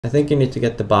I think you need to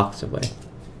get the box away.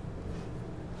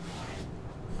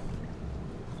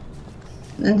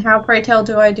 And how, pray tell,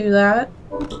 do I do that?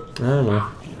 I don't know.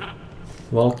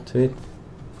 Walk to it.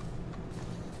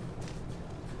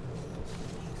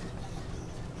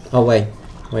 Oh wait.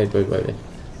 Wait. There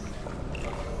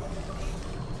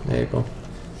you go.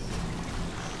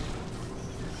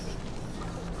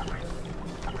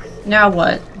 Now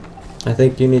what? I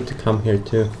think you need to come here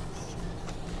too.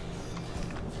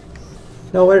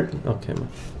 No, where? Okay,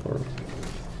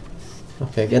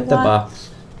 okay, get the box.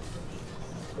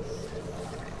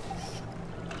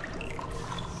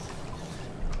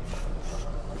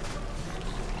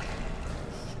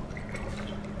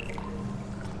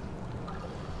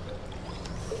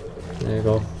 There you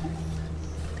go.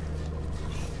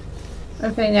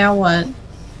 Okay, now what?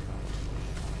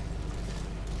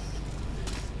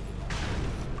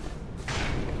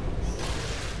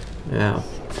 Now.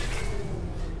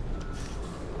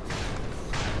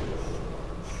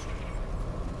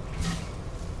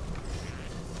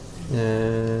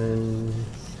 And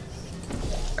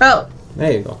Oh,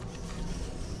 there you go.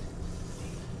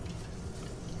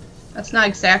 that's not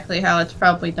exactly how it's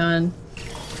probably done.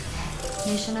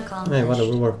 Mission accomplished. Hey,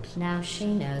 whatever works. Now she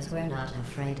knows we're not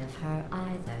afraid of her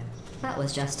either. That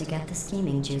was just to get the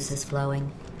scheming juices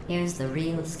flowing. Here's the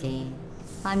real scheme.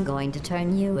 I'm going to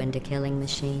turn you into killing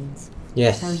machines.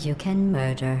 Yes. So you can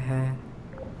murder her.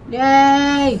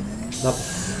 Yay! Nope.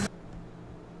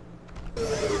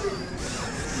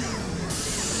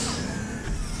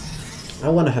 I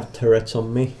want to have turrets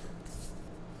on me.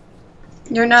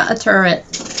 You're not a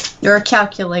turret. You're a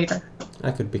calculator. I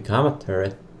could become a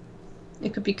turret. You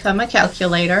could become a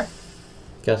calculator.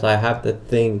 Because I have the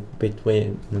thing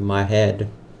between my head.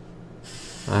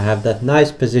 I have that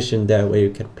nice position there where you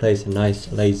can place a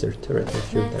nice laser turret and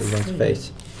shoot everyone's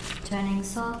face. Turning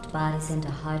soft bodies into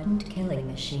hardened killing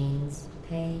machines.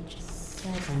 Page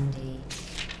 70.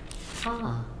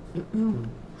 Ah.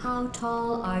 How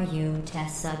tall are you,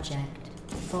 test subject?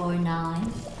 4'9"?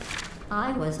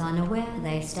 I was unaware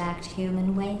they stacked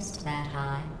human waste that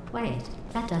high. Wait,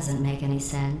 that doesn't make any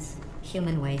sense.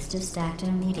 Human waste is stacked at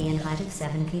a median height of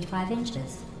 7 feet 5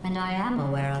 inches, and I am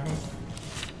aware of it.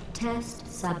 Test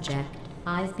subject.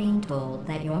 I've been told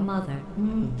that your mother...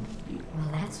 Well,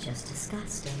 that's just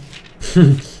disgusting.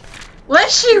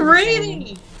 What's she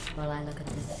reading? While I look at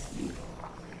this.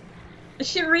 Is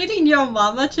she reading Yo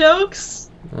Mama jokes?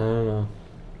 I don't know.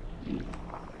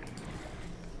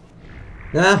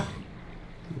 Ah!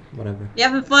 Whatever. You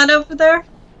having fun over there?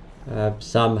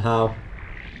 Somehow.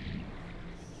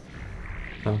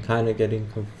 I'm kind of getting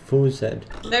confused.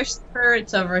 There's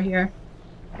turrets over here.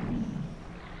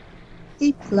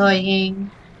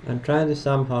 Deploying. I'm trying to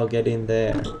somehow get in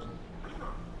there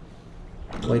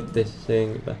with this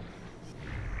thing, but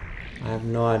I have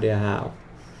no idea how.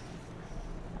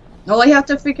 Well, we have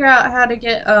to figure out how to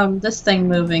get this thing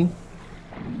moving.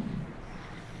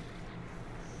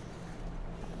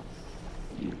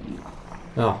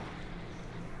 Oh.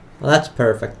 Well, that's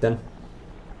perfect then.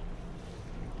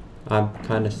 I'm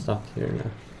kind of stuck here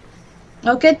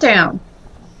now. Oh, get down.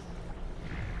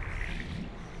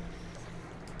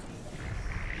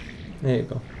 There you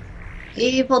go.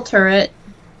 Evil turret.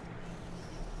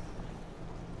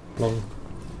 Long.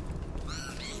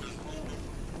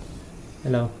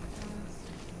 Hello.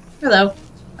 Hello.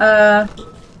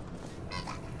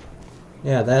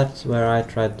 Yeah, that's where I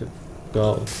tried to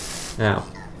go. Now.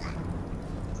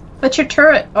 Put your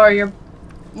turret or your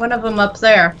one of them up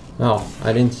there. Oh,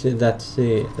 I didn't see that.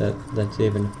 That's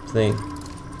even a thing.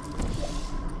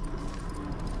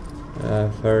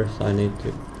 First I need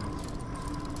to.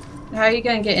 How are you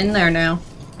gonna get in there now?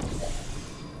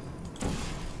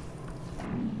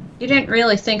 You didn't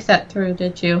really think that through,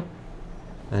 did you?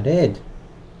 I did.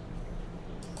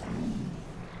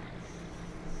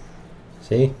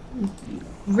 See?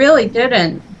 Really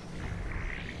didn't.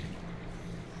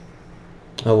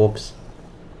 Oh, whoops.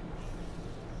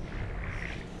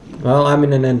 Well, I'm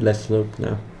in an endless loop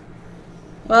now.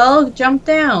 Well, jump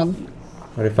down.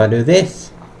 What if I do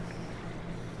this?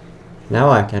 Now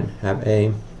I can have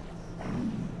aim.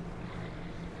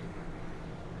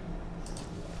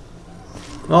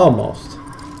 Almost.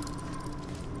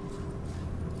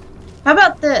 How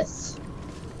about this?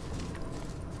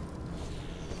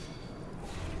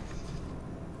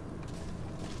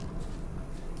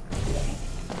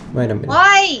 Wait a minute.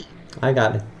 Why? I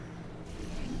got it.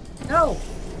 No.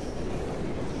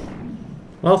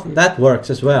 Well, that works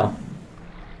as well.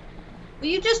 Will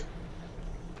you just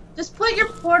put your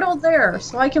portal there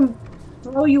so I can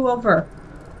throw you over.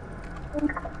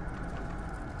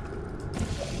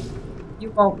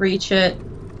 You won't reach it.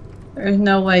 There's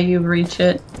no way you reach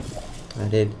it. I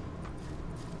did.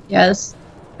 Yes.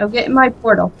 I'll get in my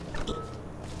portal.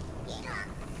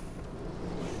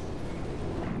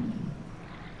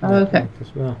 That Okay. worked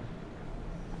as well.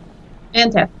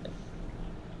 Fantastic.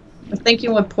 We're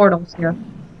thinking with portals here.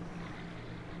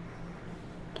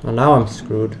 Well, now I'm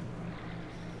screwed.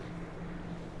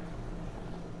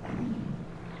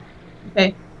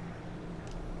 Okay.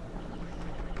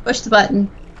 Push the button.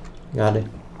 Got it.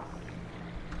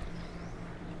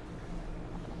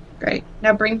 Great.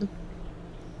 Now bring the...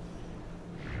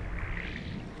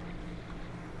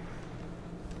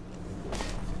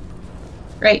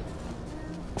 Great.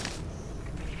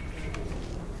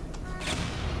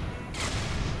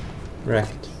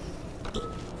 Wrecked.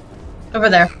 Over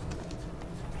there.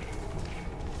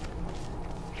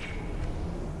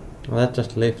 Well, that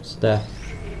just lifts that.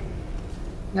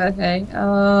 Okay.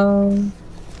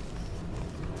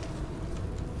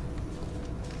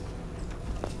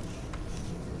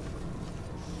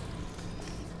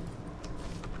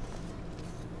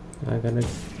 I gotta.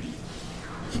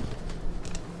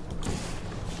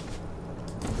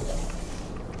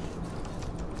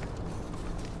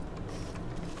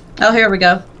 Oh, here we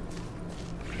go.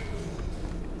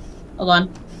 Hold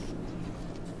on.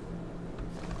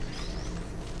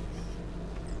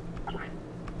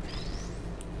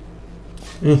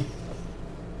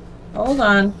 Hold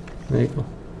on. There you go.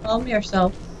 Calm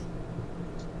yourself.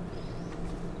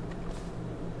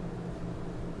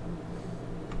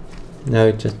 Now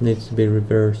it just needs to be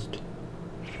reversed.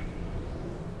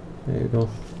 There you go.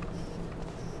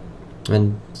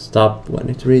 And stop when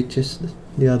it reaches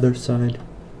the other side.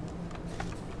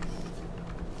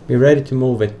 Be ready to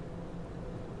move it.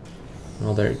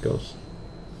 Oh, there it goes.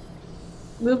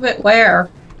 Move it where?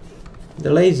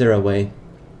 The laser away.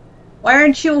 Why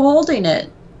aren't you holding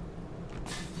it?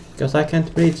 Because I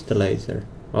can't reach the laser.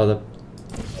 Or the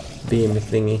beam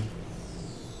thingy.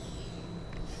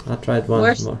 I'll try it once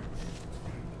Where's- more.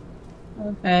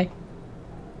 Okay.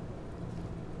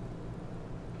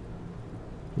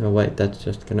 No, wait, that's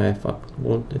just gonna F up,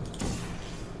 won't it?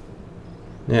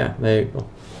 Yeah, there you go.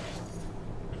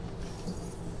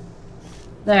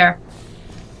 There.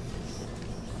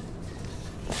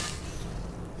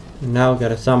 Now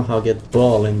gotta somehow get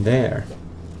ball in there.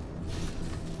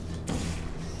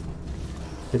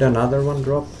 Did another one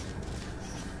drop?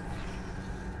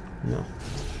 No.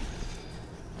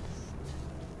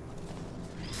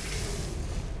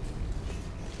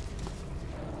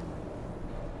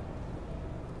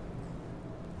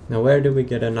 Now where do we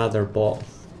get another ball?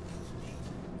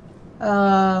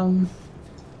 I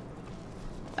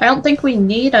don't think we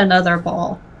need another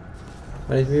ball.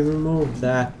 But if we remove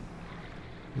that,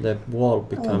 the wall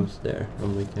becomes there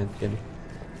and we can't get it.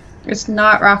 It's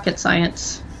not rocket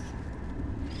science.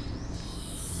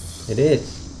 It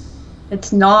is.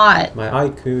 It's not. My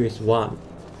IQ is 1.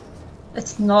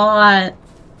 It's not.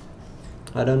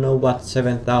 I don't know what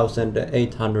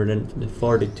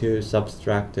 7,842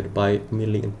 subtracted by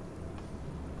million.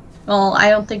 Well, I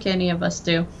don't think any of us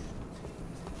do.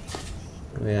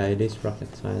 Oh yeah, it is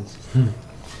rocket science.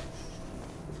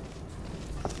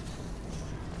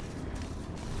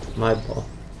 My ball.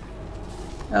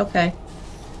 Okay.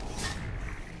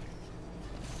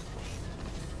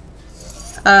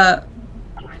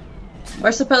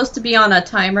 We're supposed to be on a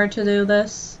timer to do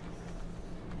this.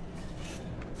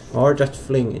 Or just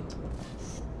fling it.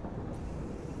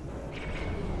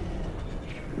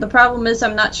 The problem is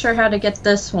I'm not sure how to get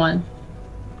this one.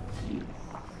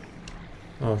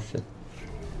 Oh shit.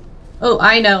 Oh,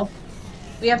 I know.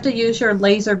 We have to use your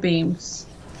laser beams.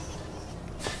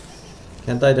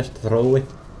 Can't I just throw it?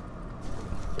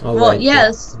 Oh, Well, wait,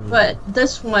 yes, yeah. but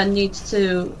this one needs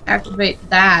to activate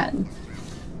that.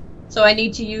 So I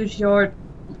need to use your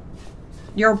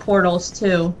portals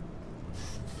too.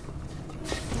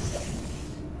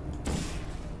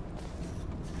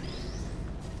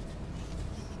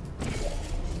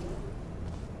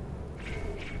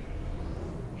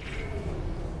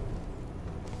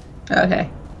 Okay.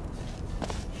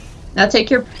 Now take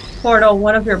your portal,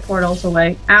 one of your portals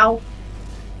away. Ow.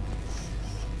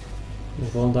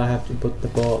 Won't I have to put the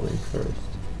ball in first?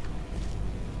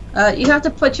 You have to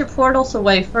put your portals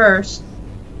away first.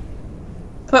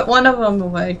 Put one of them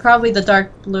away. Probably the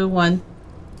dark blue one.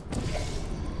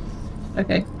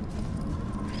 Okay.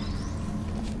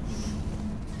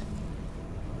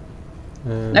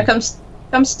 Now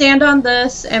come stand on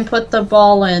this and put the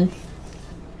ball in.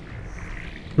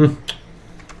 There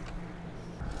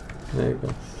you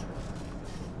go.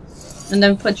 And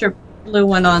then put your blue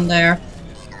one on there.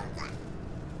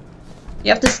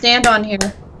 You have to stand on here.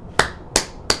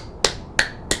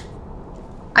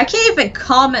 I can't even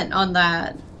comment on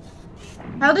that.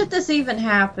 How did this even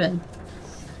happen?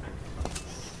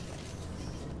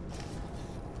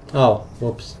 Oh,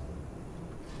 whoops.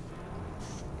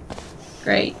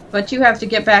 Great, but you have to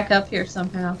get back up here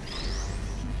somehow.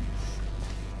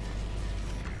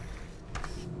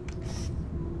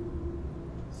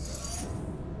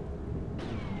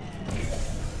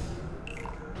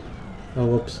 Oh,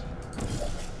 whoops.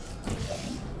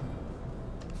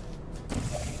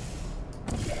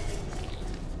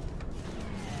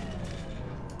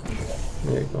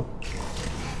 There you go.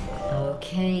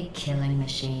 Okay, killing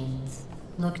machines.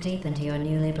 Look deep into your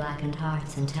newly blackened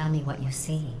hearts and tell me what you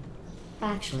see.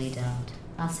 Actually, don't.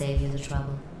 I'll save you the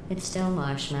trouble. It's still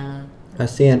marshmallow. I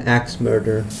see an axe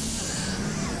murderer.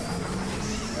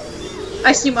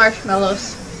 I see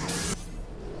marshmallows.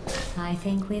 I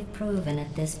think we've proven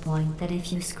at this point that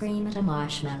if you scream at a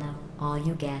marshmallow, all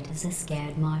you get is a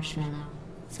scared marshmallow.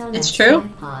 So It's let's true. try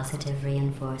positive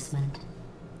reinforcement.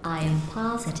 I am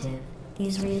positive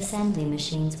these reassembly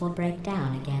machines will break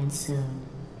down again soon.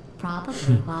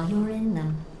 Probably while you're in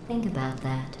them. Think about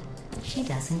that. She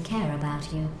doesn't care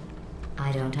about you.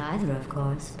 I don't either, of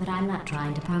course, but I'm not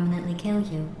trying to permanently kill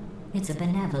you. It's a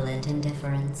benevolent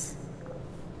indifference.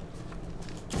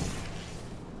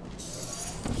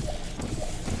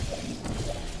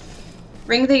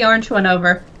 Bring the orange one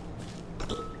over.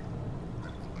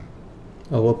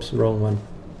 Oh, whoops, wrong one.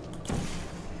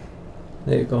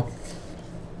 There you go.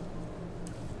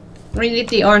 Bring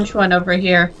the orange one over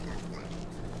here.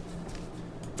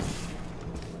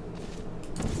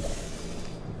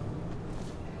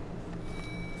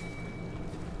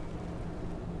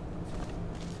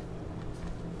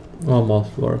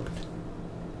 Almost worked.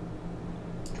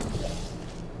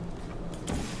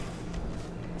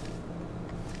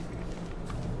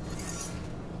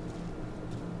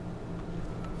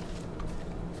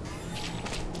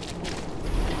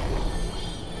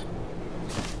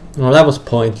 Well, that was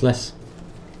pointless.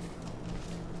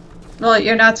 Well,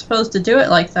 you're not supposed to do it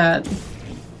like that.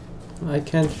 I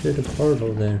can't shoot a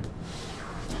portal there.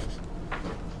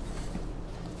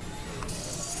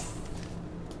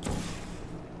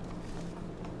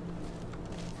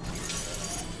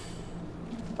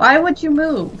 Why would you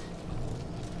move?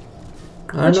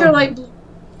 I Put don't your know. light blue.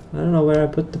 I don't know where I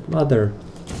put the other.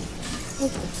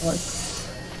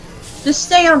 Just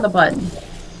stay on the button.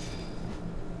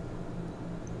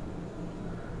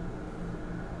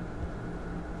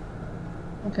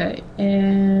 Okay,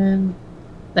 and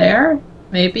there,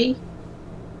 maybe.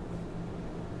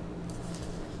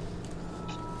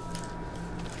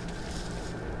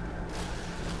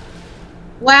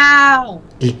 Wow,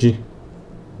 GG.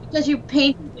 because you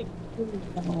painted it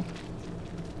blue.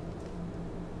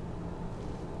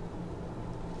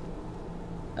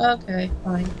 Okay,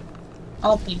 fine.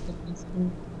 I'll paint it this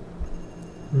one.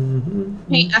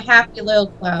 Paint a happy little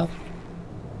cloud.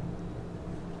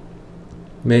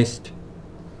 Missed.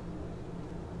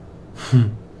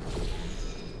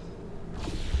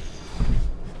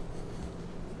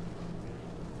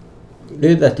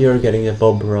 Good that you're getting a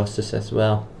Bob Rosses as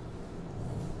well.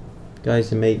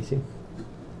 Guy's amazing.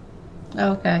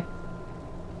 Okay.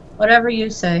 Whatever you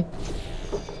say.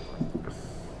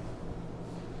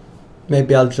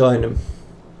 Maybe I'll join him.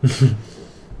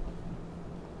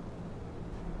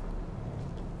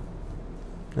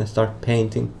 And start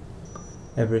painting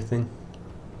everything.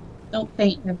 Don't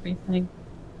paint everything.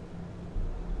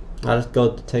 I'll just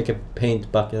go to take a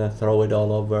paint bucket and throw it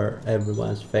all over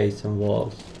everyone's face and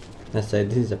walls. And say,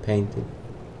 this is a painting.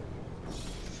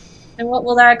 And what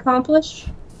will that accomplish?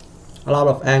 A lot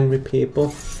of angry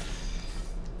people.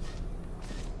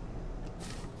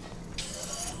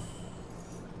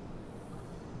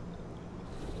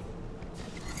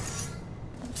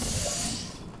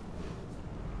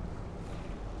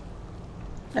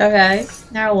 Okay,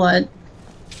 now what?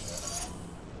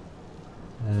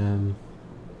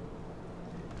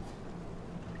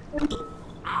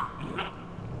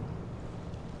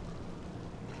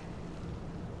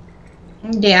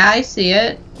 Yeah, I see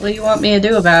it. What do you want me to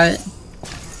do about it?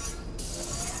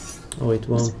 Oh, it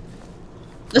won't.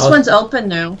 This I'll- one's open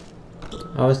now.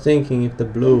 I was thinking if the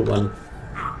blue one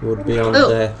would be on Oh.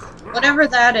 death. Whatever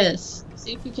that is.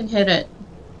 See if you can hit it.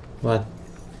 What?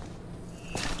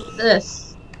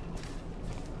 This.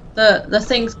 The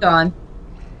thing's gone.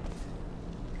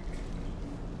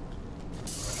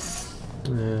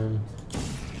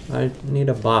 I need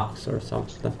a box or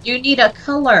something. You need a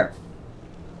color.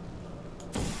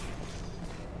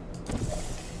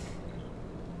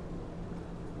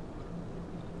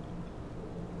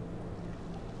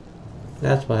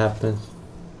 That's what happens.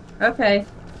 Okay.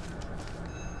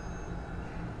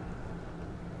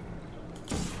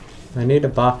 I need a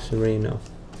box arena.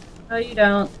 No, you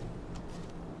don't.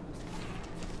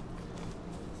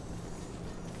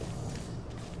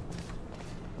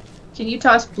 Can you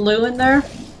toss blue in there?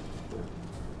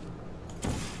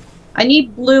 I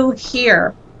need blue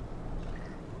here.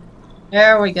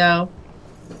 There we go.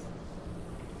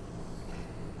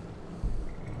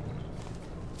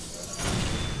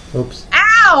 Oops.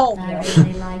 Ow! I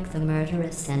really like the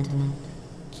murderous sentiment.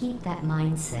 Keep that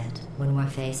mindset when we're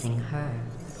facing her.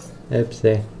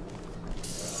 Oopsie.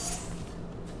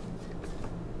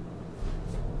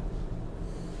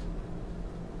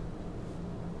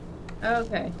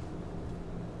 Okay.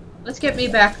 Let's get me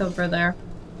back over there.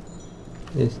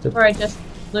 Is the Before I just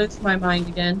lose my mind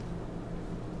again.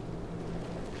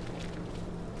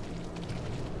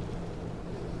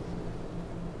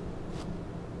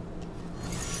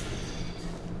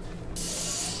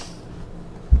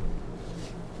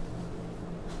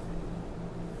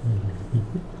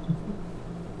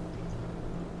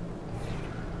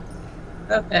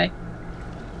 Okay.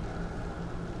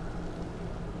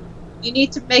 You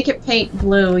need to make it paint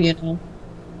blue, you know.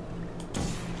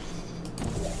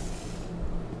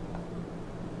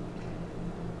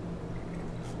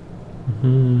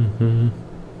 Mm-hmm.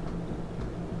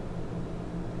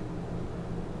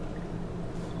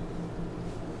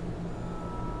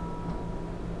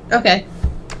 Okay.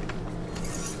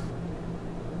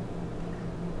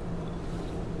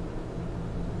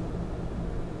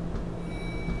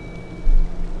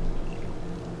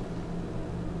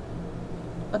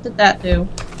 What did that do?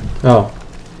 Oh.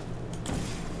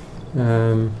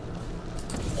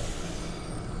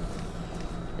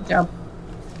 Good job.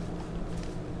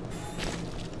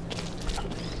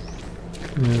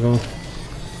 There you go.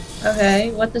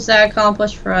 Okay, what does that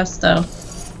accomplish for us, though?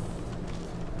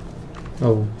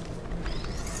 Oh.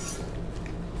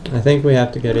 I think we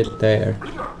have to get it there.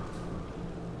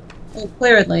 Well,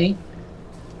 clearly.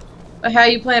 But how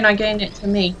you plan on getting it to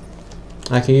me?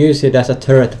 I can use it as a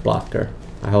turret blocker,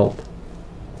 I hope.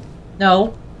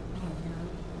 No.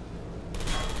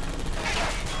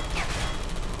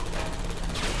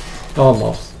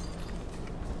 Almost.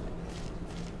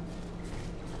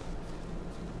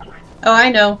 Oh, I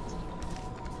know.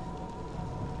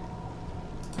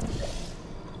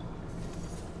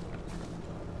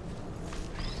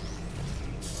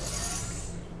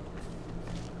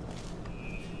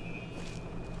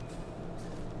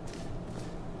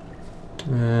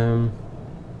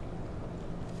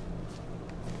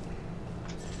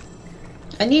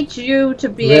 I need you to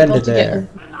be Red able to there.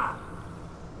 get...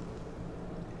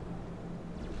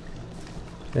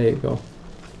 There you go.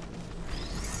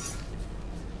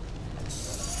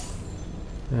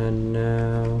 And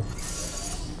now...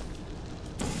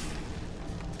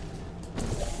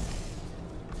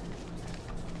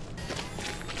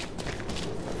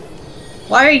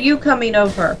 Why are you coming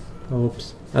over?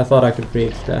 Oops. I thought I could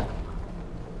reach that.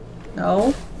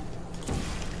 No.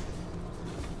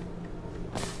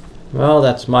 Well,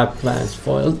 that's my plan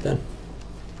spoiled then.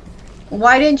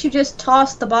 Why didn't you just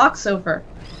toss the box over?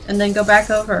 And then go back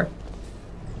over?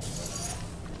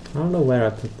 I don't know where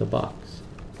I put the box.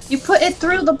 You put it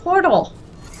through the portal.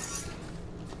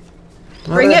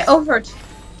 Oh, Bring it that's- over.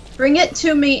 Bring it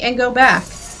to me and go back.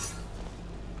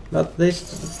 But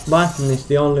this button is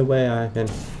the only way I can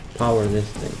power this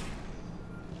thing.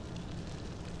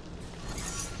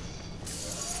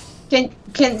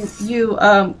 Can you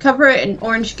cover it in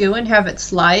orange goo and have it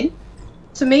slide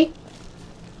to me?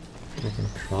 I can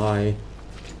try.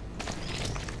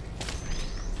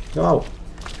 Go!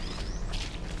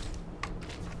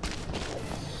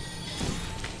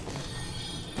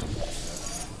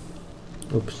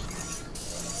 Oops.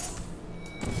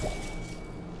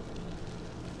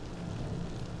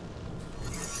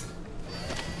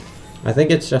 I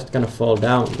think it's just gonna fall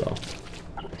down though.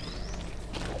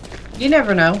 You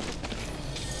never know.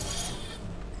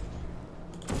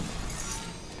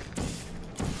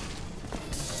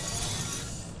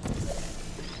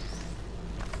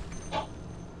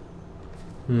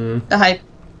 The hype.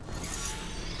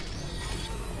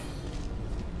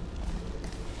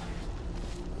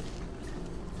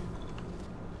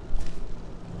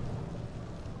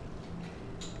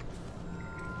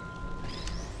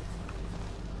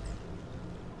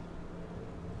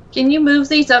 Can you move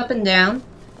these up and down?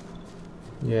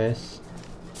 Yes.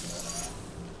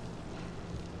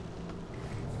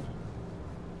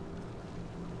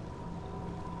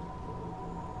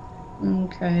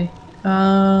 Okay.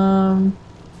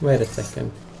 Wait a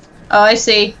second. Oh, I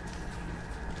see.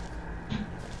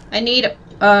 I need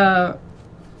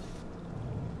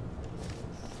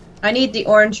the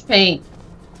orange paint.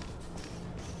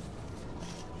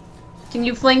 Can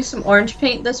you fling some orange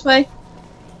paint this way?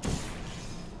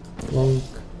 Wonk.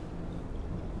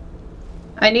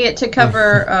 I need it to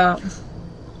cover,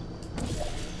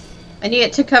 I need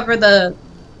it to cover the...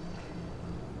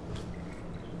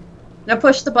 Now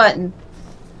push the button.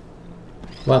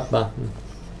 What button?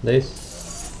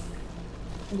 This?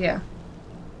 Yeah.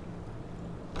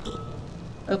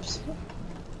 Oops.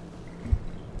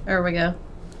 There we go.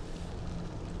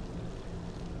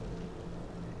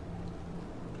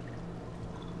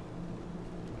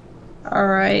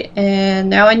 Alright, and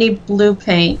now I need blue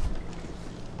paint.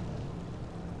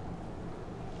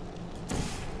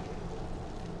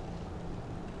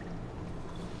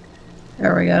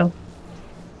 There we go.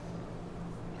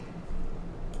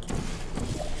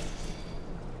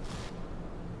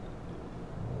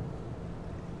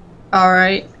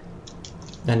 Alright.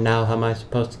 And now how am I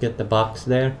supposed to get the box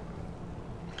there?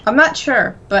 I'm not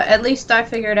sure, but at least I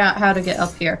figured out how to get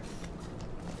up here.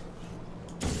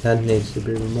 That needs to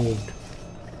be removed.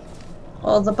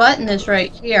 Well, the button is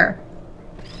right here.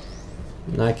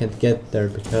 And I can't get there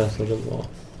because of the wall.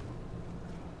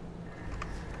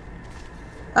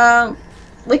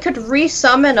 We could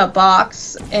resummon a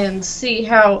box and see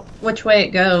which way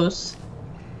it goes.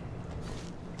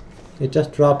 It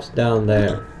just drops down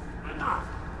there.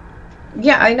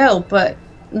 Yeah, I know, but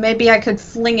maybe I could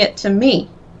fling it to me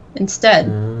instead.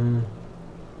 Now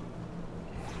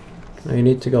you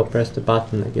need to go press the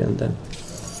button again then.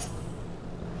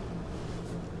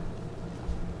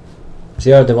 So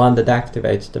you're the one that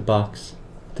activates the box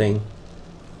thing.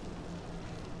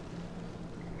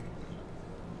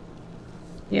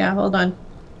 Yeah, hold on.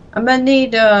 I'm gonna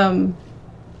need some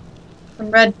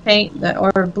red paint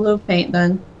or blue paint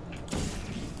then.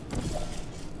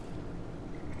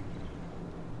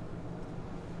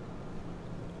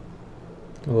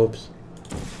 Oops.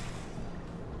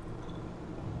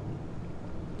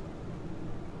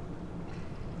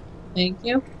 Thank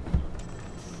you.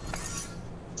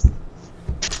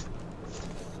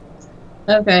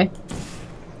 Okay.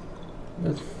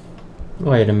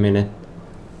 Wait a minute.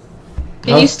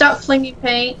 Can you stop flinging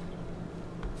paint?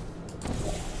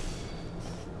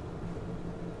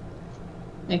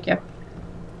 Thank you.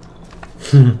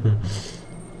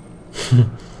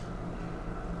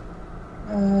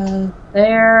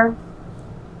 There.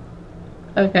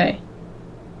 Okay.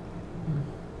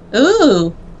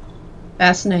 Ooh!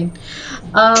 Fascinating.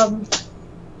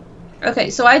 Okay,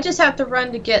 so I just have to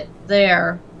run to get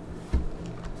there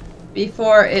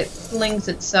before it flings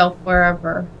itself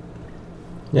wherever.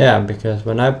 Yeah, because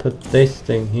when I put this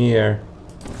thing here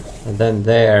and then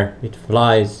there, it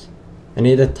flies. And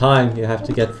either time you have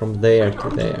to get from there to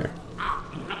there.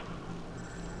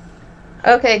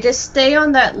 Okay, just stay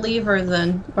on that lever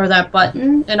then, or that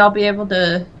button, and I'll be able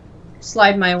to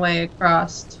slide my way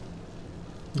across.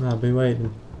 I'll be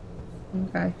waiting.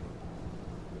 Okay.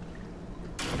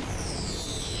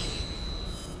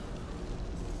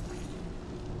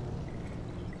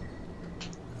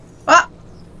 Ah!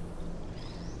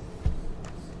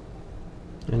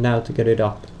 And now to get it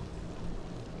up.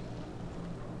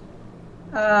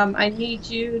 I need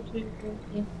you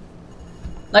to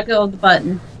let go of the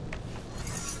button.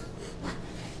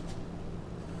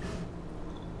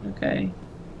 Okay.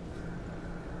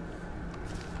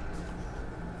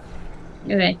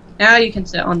 Okay, now you can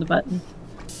sit on the button.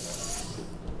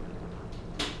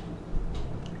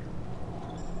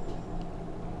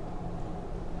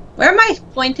 Where am I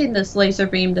pointing this laser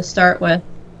beam to start with?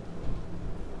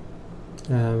 I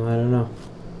don't know.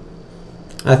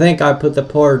 I think I put the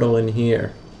portal in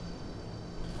here.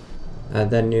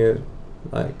 And then you,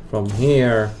 like, from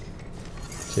here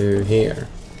to here.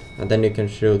 And then you can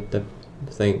shoot the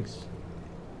things.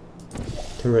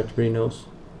 Turret Rhinos.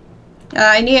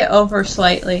 I need it over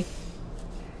slightly.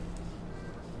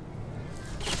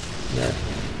 There.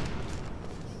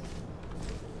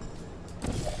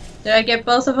 Did I get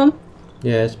both of them?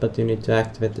 Yes, but you need to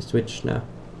activate the switch now.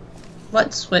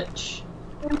 What switch?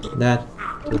 That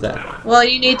to that. Well,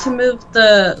 you need to move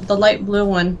the light blue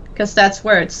one, because that's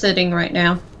where it's sitting right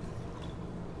now.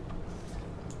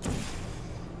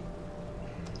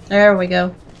 There we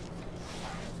go.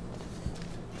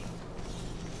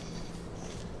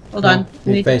 Hold on.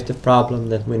 We face the problem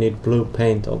that we need blue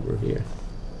paint over here.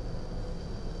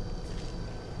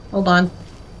 Hold on.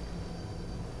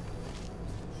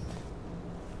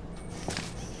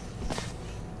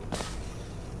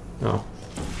 Oh.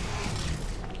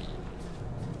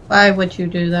 Why would you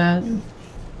do that?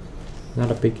 Not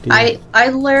a big deal. I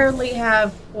literally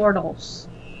have portals.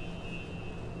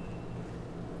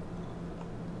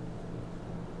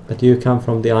 But you come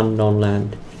from the unknown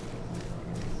land.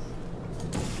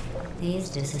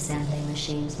 These disassembling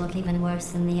machines look even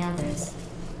worse than the others.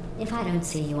 If I don't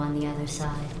see you on the other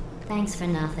side, thanks for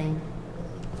nothing.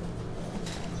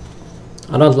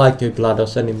 I don't like you,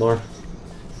 GLaDOS, anymore.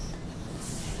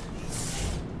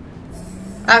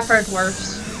 I've heard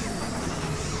worse.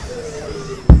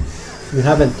 You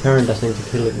haven't turned us into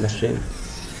killing machine.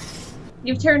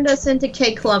 You've turned us into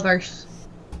cake lovers.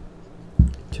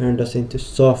 Turned us into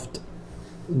soft,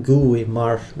 gooey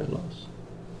marshmallows.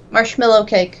 Marshmallow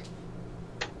cake.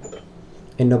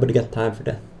 Ain't nobody got time for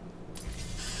that.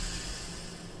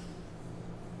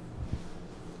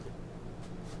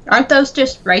 Aren't those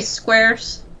just rice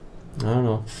squares? I don't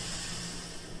know.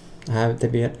 I haven't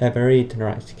ever eaten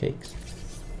rice cakes.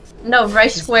 No,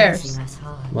 rice She's squares. pressing us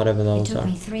hard. Whatever It those took are.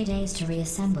 me 3 days to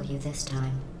reassemble you this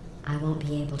time. I won't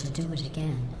be able to do it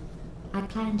again. I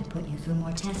planned to put you through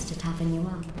more tests to toughen you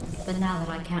up, but now that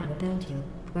I can't rebuild you,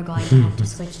 we're going to have to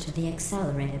switch to the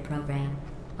accelerated program.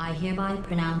 I hereby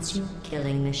pronounce you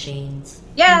killing machines.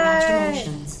 Yay!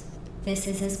 Congratulations. This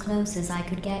is as close as I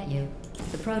could get you.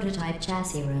 The prototype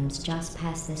chassis room's just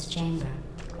past this chamber.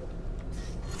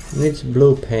 Needs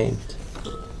blue paint.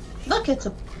 Look, it's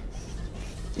a...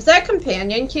 Is that a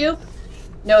companion cube?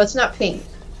 No, it's not pink.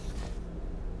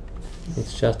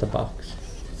 It's just a box.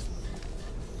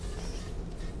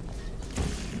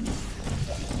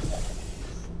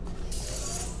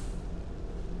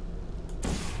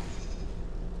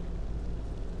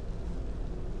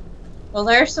 Well,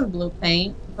 there's some blue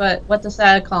paint, but what does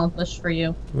that accomplish for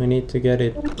you? We need to get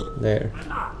it there.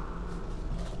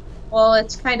 Well,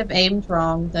 it's kind of aimed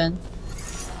wrong then.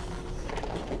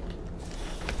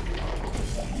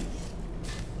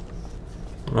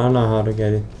 I don't know how to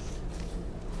get it.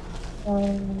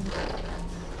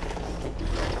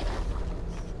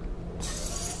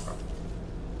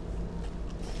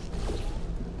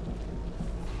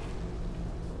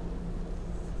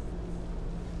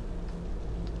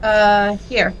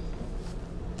 Here.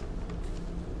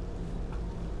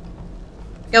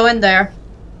 Go in there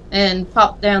and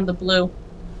pop down the blue.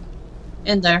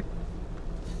 In there.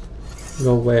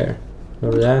 Go where?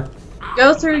 Go there?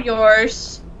 Go through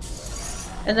yours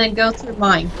and then go through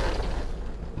mine.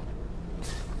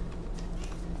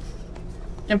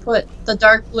 And put the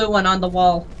dark blue one on the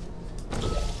wall.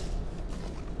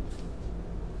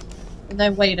 And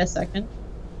then wait a second.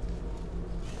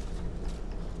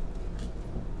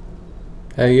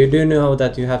 You do know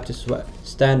that you have to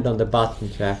stand on the button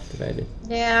to activate it.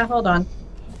 Yeah, hold on.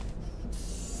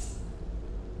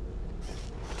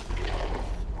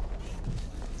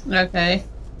 Okay.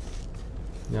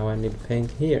 Now I need paint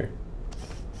here.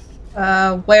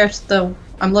 Where's the...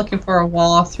 I'm looking for a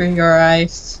wall through your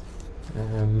eyes.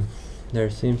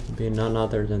 There seems to be none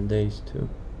other than these two.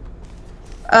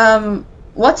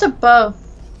 What's above?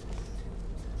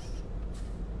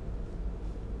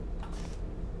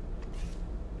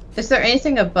 Is there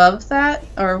anything above that?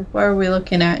 Or what are we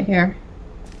looking at here?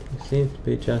 It seems to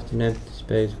be just an empty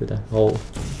space with a hole.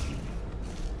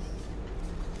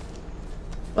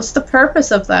 What's the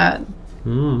purpose of that?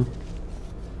 Hmm.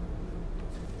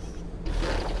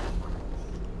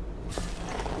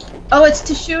 Oh, it's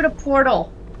to shoot a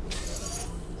portal.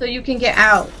 So you can get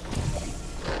out.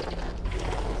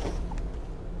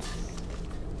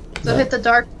 So hit the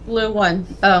dark blue one,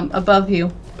 above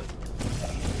you.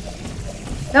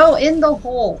 No, in the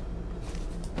hole.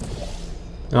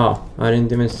 Oh, I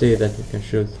didn't even see that you can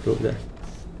shoot through there.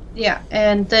 Yeah,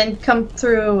 and then come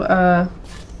through,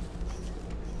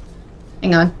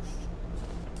 hang on.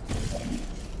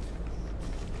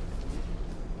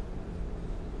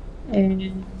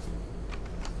 And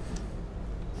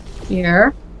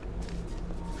here.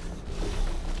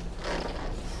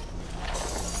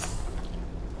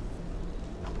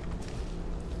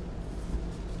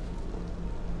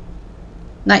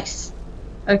 Nice.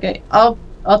 Okay, I'll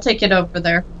take it over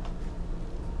there.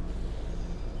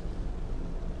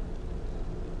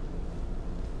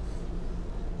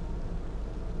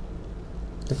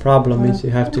 The problem is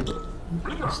you have to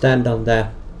stand on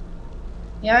that.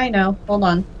 Yeah, I know. Hold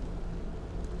on.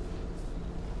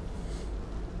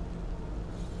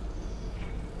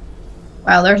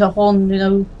 Wow, there's a whole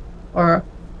new, or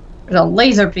there's a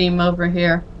laser beam over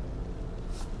here.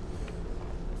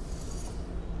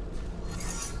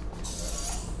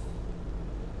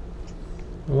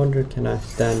 I wonder, can I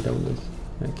stand on this?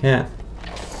 I can't.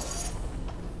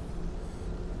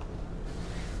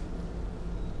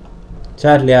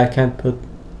 Sadly, I can't put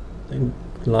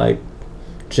like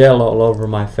gel all over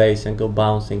my face and go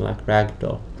bouncing like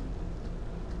ragdoll.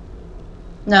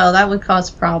 No, that would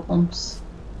cause problems.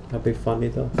 That'd be funny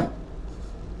though.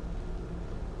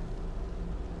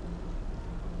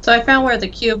 So So I found where the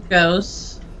cube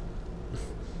goes.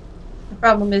 The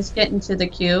problem is getting to the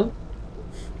cube.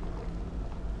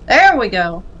 There we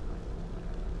go.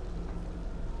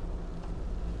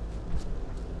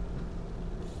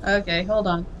 Okay, hold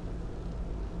on.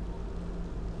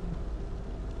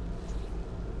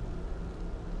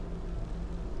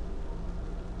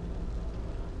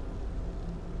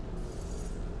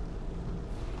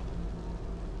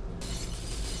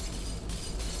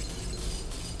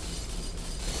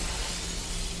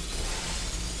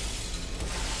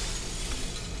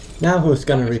 Now who's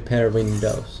gonna repair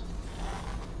Windows?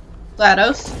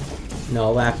 GLaDOS.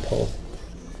 No, Apple.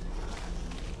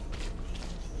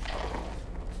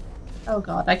 Oh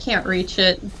god, I can't reach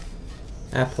it.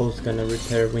 Apple's gonna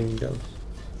repair Windows.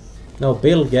 No,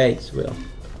 Bill Gates will.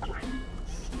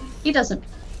 He doesn't.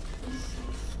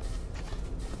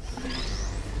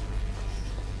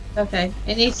 Okay,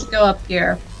 it needs to go up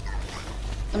here.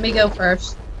 Let me go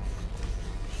first.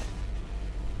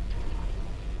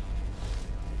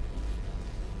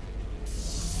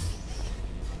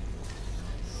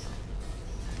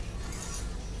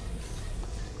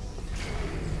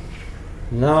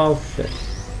 No shit.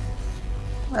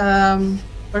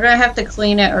 We're gonna have to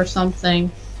clean it or something.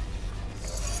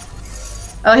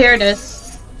 Oh, here it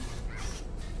is.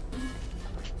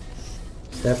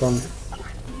 Step on.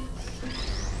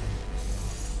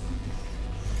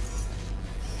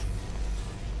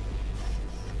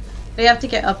 We have to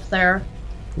get up there.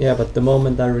 Yeah, but the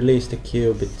moment I release the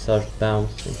cube, it starts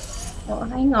bouncing. Well,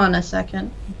 hang on a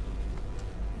second.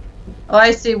 Oh,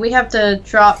 I see. We have to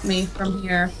drop me from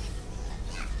here.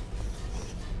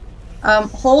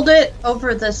 Hold it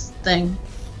over this thing.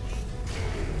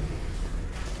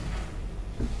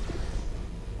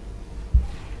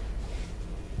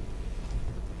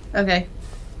 Okay.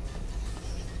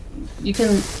 You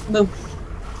can move.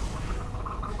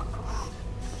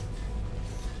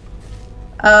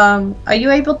 Are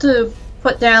you able to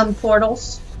put down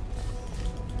portals?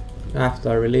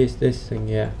 After I release this thing,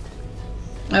 yeah.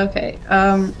 Okay,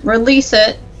 release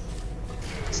it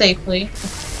safely.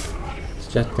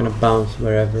 It's just gonna bounce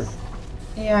wherever.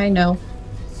 Yeah, I know.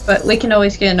 But we can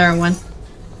always get another one.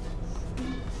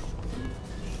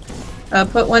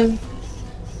 Put one...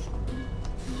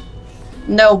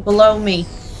 No, below me.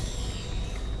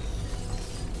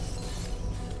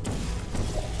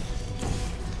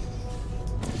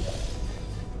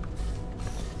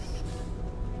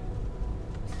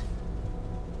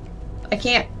 I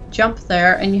can't jump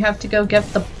there, and you have to go get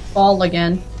the ball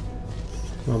again.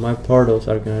 Well, my portals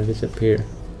are gonna disappear.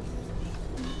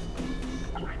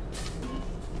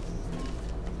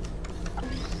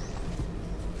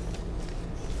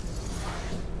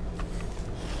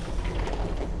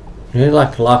 Really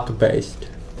like luck based.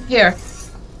 Here.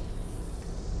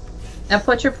 Now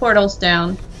put your portals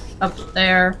down. Up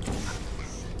there.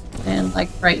 And like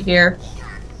right here.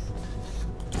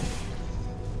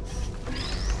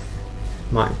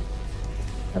 Mine.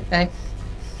 Okay.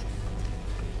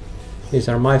 These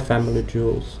are my family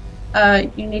jewels.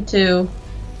 You need to...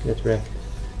 Get wrecked.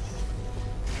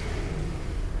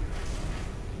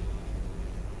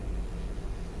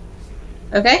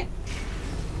 Okay?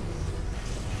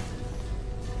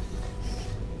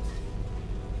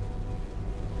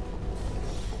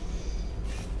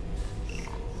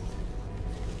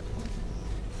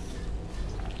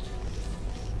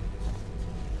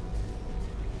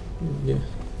 Yeah.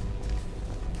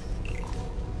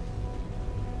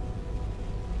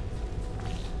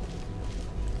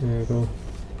 There you go.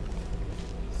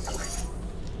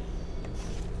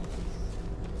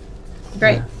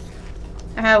 Great. Yeah.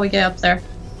 How do we get up there?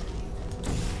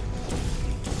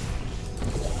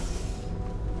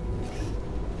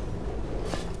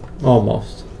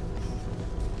 Almost.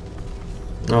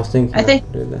 I was thinking I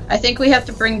think- to do that. I think we have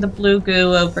to bring the blue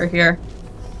goo over here.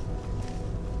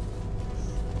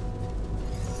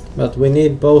 But we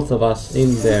need both of us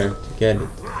in there to get it.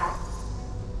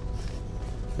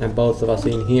 And both of us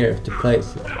in here to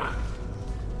place it.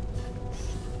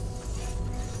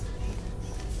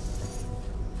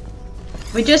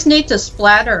 We just need to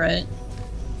splatter it.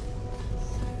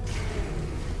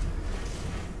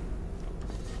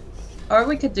 Or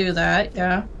we could do that,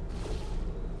 yeah.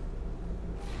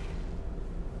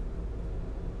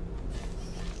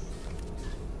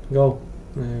 Go.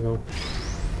 There you go.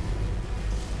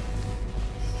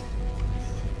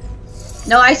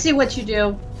 No, I see what you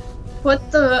do.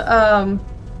 Put the,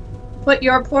 put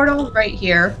your portal right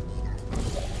here.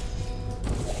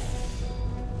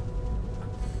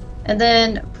 And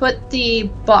then put the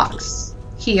box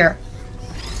here.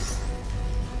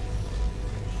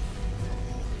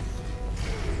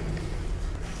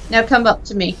 Now come up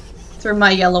to me through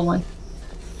my yellow one.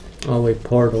 Oh, we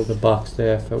portal the box the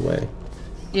F away.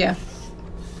 Yeah.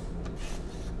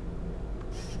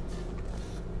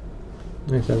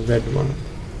 There's a red one.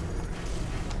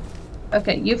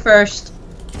 Okay, you first.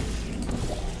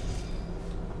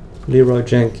 Leroy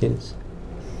Jenkins.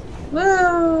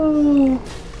 Woo!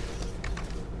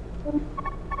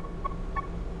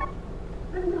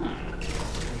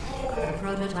 The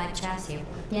prototype chassis.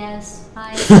 Yes,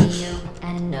 I see you.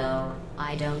 And no,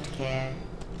 I don't care.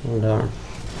 Oh darn.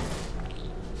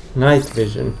 Night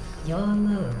vision. Your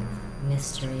move,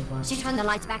 mystery one. She turned the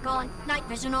lights back on. Night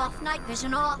vision off. Night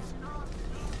vision off.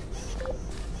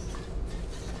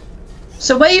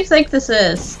 So what do you think this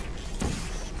is?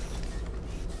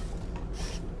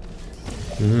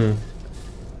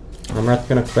 I'm not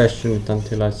gonna question it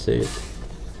until I see it.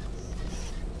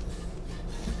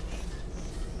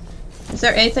 Is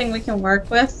there anything we can work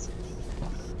with?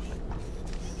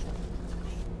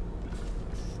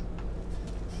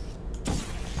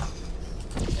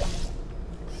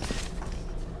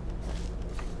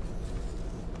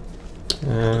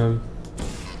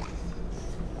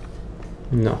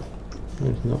 No.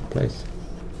 There's no place.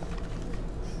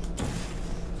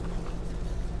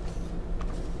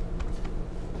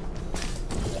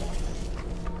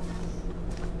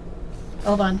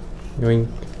 Hold on. Yoink.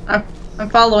 I'm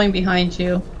following behind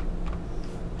you.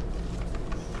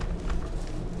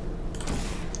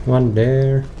 One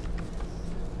there.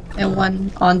 And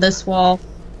one on this wall.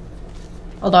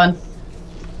 Hold on.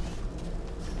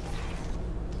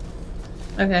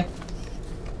 Okay.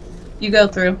 You go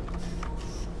through.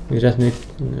 You just need...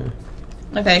 No.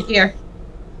 Okay, here.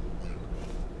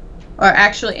 Or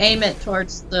actually aim it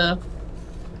towards the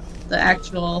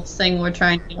actual thing we're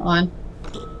trying to get on.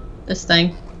 This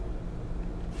thing.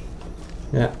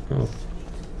 Yeah. Oh.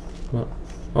 Well.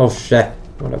 Oh shit.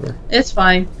 Whatever. It's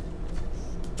fine.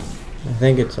 I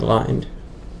think it's aligned.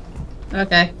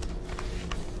 Okay.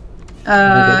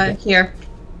 Okay. Here.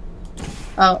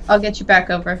 I'll get you back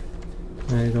over.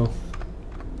 There you go.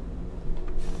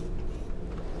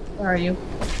 Where are you?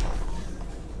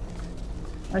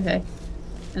 Okay.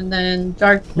 And then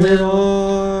dark blue.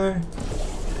 Leroy!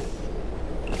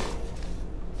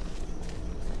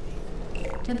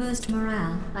 To boost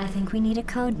morale, I think we need a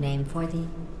code name for the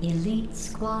elite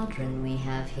squadron we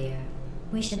have here.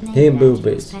 We should name Team it after your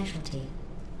Boobies. specialty.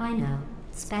 I know.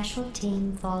 Special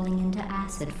team falling into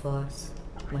acid force.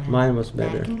 Well, Mine was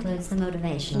better. That concludes the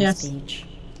motivational Yes. speech.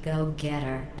 Go get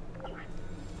her.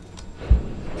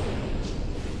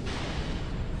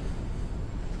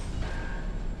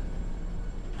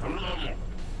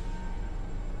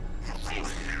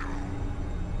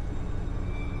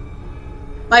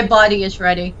 My body is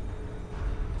ready.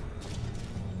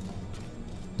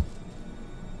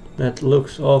 That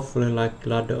looks awfully like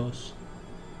GLaDOS.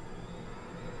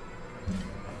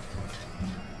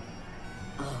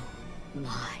 Oh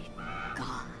my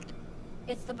god.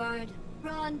 It's the bird.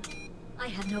 Run! I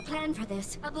had no plan for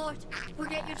this. Abort!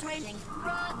 Forget your training.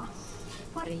 Run!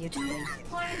 What are you doing?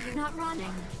 Why are you not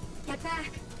running? Get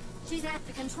back! She's at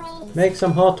the controls. Make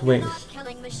some hot They're wings. not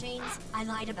killing machines. I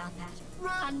lied about that.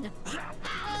 Run!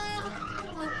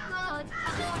 Oh god!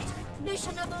 Abort!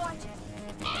 Mission abort!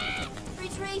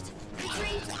 Retreat!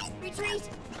 Retreat! Retreat!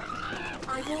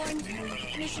 I warned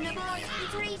you. Mission abort!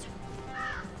 Retreat!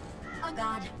 Oh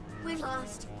god, we've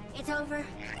lost. It's over.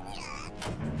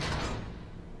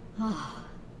 Oh,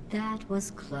 that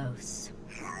was close.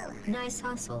 Nice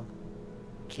hustle.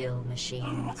 Kill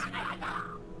machines.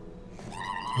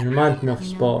 It reminds me of You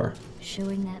know, Spore.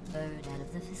 Shooing that bird out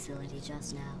of the facility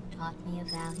just now taught me a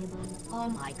valuable... Oh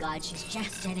my god, she's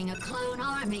just getting a clone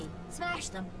army. Smash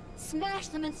them. Smash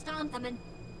them and stomp them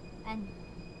and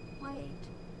Wait.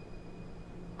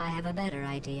 I have a better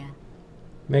idea.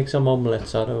 Make some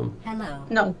omelets out of them. Hello.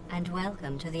 No. And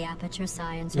welcome to the Aperture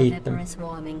Science Eat them. Oviparous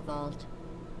Warming Vault.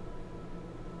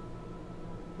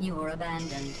 You were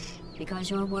abandoned because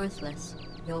you're worthless.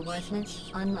 You're worthless,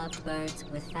 unloved birds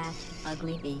with fat,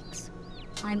 ugly beaks.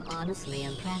 I'm honestly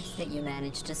impressed that you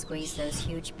managed to squeeze those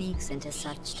huge beaks into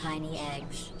such tiny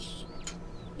eggs.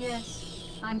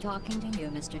 Yes, I'm talking to you,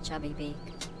 Mr. Chubby Beak.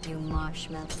 You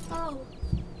marshmallow. oh,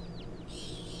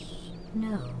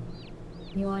 No,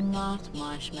 you're not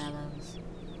marshmallows.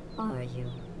 Are you?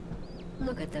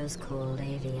 Look at those cold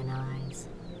avian eyes.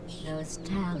 Those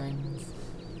talons.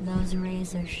 Those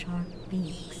razor-sharp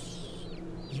beaks.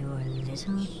 You're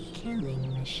little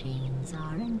killing machines,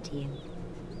 aren't you?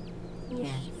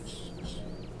 Yes.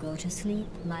 Go to sleep,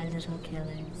 my little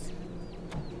killers.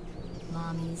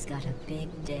 Mommy's got a big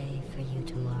day for you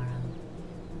tomorrow.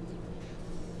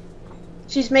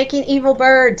 She's making evil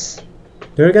birds.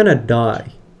 You're gonna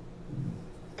die.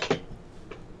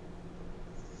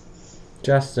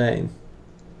 Just saying.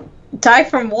 Die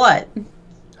from what?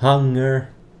 Hunger.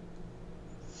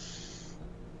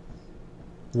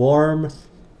 Warmth.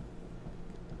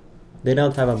 They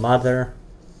don't have a mother.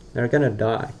 They're gonna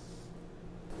die.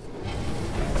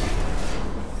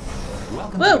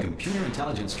 Welcome Woo. to the Computer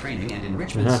Intelligence Training and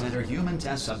Enrichment Center Human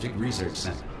Test Subject Research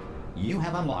Center. You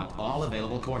have unlocked all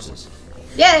available courses.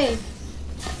 Yay!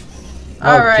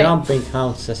 Oh, Alright. jumping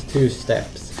counts as 2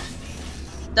 steps.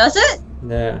 Does it?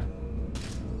 There.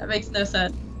 That makes no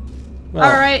sense. Well,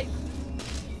 Alright.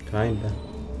 Kinda.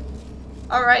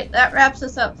 Alright, that wraps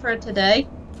us up for today.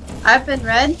 I've been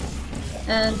Red,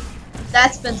 and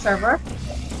that's been Server.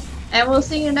 And we'll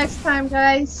see you next time,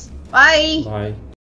 guys. Bye! Bye.